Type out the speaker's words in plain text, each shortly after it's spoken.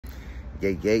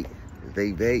Yay, yay,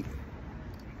 vay, vay.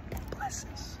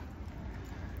 Blessings.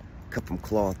 Cut from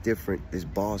cloth different, this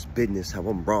boss business, how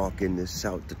I'm rocking this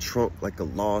out the trunk like a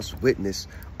lost witness.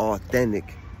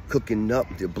 Authentic, cooking up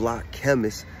the block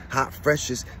chemist, hot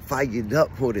freshest, fired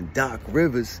up more than Doc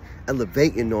Rivers,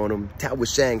 elevating on them, Tower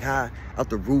Shanghai,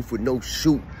 out the roof with no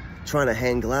chute, trying to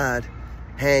hang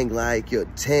like you're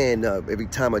tan up every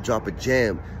time I drop a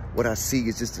jam. What I see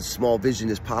is just a small vision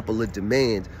is popular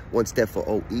demand. One step for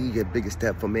OE, a bigger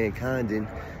step for mankind. And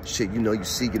shit, you know, you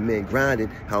see your man grinding,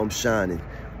 how I'm shining.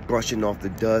 Brushing off the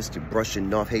dust and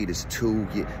brushing off haters too.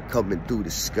 Yeah, coming through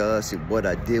discuss and what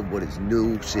I did, what is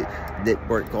new. Shit,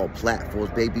 network all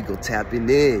platforms, baby, go tapping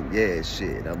in. Yeah,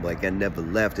 shit, I'm like, I never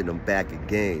left and I'm back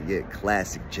again. Yeah,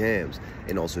 classic jams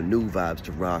and also new vibes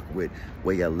to rock with.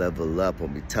 Way I level up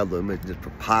on me, tell them it's just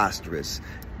preposterous.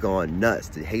 Gone nuts,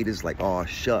 the haters like, aw,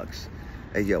 shucks.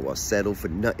 Hey, yo, I'll settle for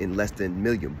nothing less than $1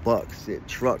 million. Yeah,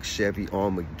 truck, Chevy,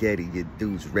 Armageddon, your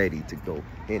dude's ready to go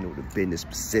handle the business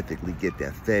specifically, get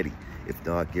that fetty. If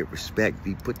not, get respect,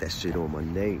 B, put that shit on my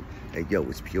name. Hey, yo,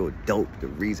 it's pure dope. The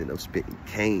reason I'm spitting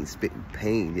cane, spitting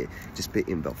pain, yeah, just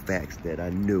spitting about facts that I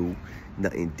knew.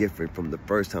 Nothing different from the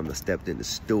first time I stepped in the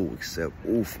stool, except,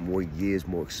 oof, more years,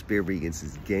 more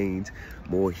experiences gained,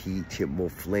 more heat, hit more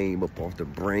flame up off the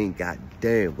brain. God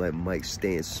damn, let Mike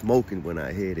stand smoking when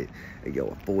I hit it. And yo,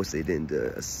 I force it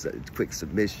into a quick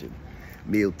submission.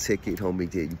 Meal ticket,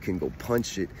 homie, yeah, you can go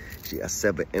punch it. Shit, I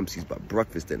sever MCs by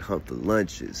breakfast and hunt for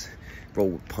lunches.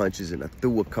 Roll with punches and I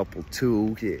threw a couple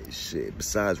too. Yeah, shit,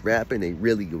 besides rapping, ain't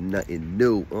really nothing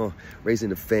new. Raising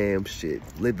the fam, shit,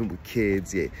 living with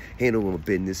kids, yeah, handling my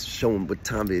business, showing what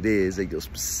time it is. Hey, yo,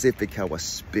 specific how I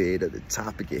spit at the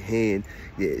topic at hand.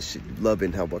 Yeah, shit,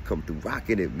 loving how I come through,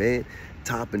 rocking it, man.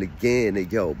 Topping again,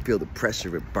 and yo, feel the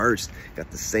pressure and burst.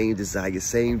 Got the same desire,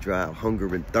 same drive,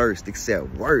 hunger and thirst,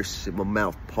 except worse. Shit, my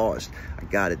mouth parched. I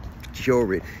gotta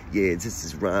cure it. Yeah, this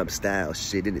is rhyme style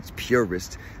shit in its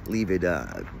purest. Leave it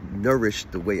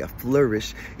nourished the way I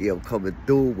flourish. Yo, coming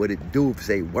through what it do.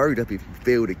 Say word up if you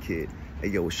feel the kid. Hey,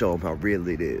 yo, show them how real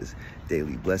it is.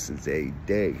 Daily blessings every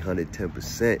day,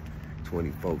 110%,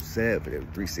 24/7,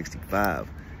 365.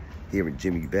 Here in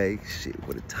Jimmy Bay, shit,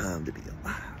 what a time to be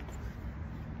alive.